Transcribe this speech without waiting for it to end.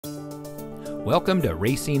Welcome to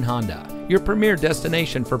Racine Honda, your premier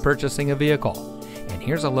destination for purchasing a vehicle. And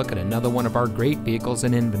here's a look at another one of our great vehicles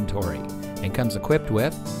in inventory, and comes equipped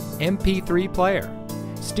with MP3 player,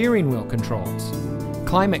 steering wheel controls,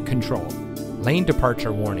 climate control, lane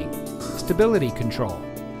departure warning, stability control,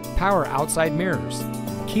 power outside mirrors,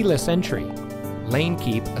 keyless entry, lane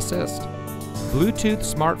keep assist, Bluetooth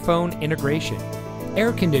smartphone integration,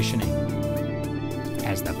 air conditioning.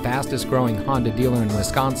 As the fastest growing Honda dealer in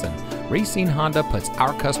Wisconsin, Racine Honda puts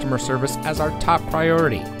our customer service as our top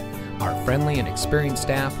priority. Our friendly and experienced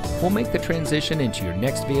staff will make the transition into your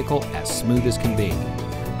next vehicle as smooth as can be.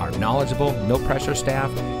 Our knowledgeable, no-pressure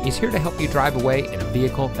staff is here to help you drive away in a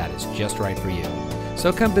vehicle that is just right for you.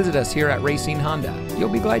 So come visit us here at Racine Honda. You'll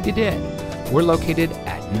be glad you did. We're located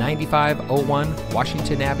at 9501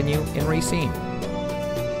 Washington Avenue in Racine.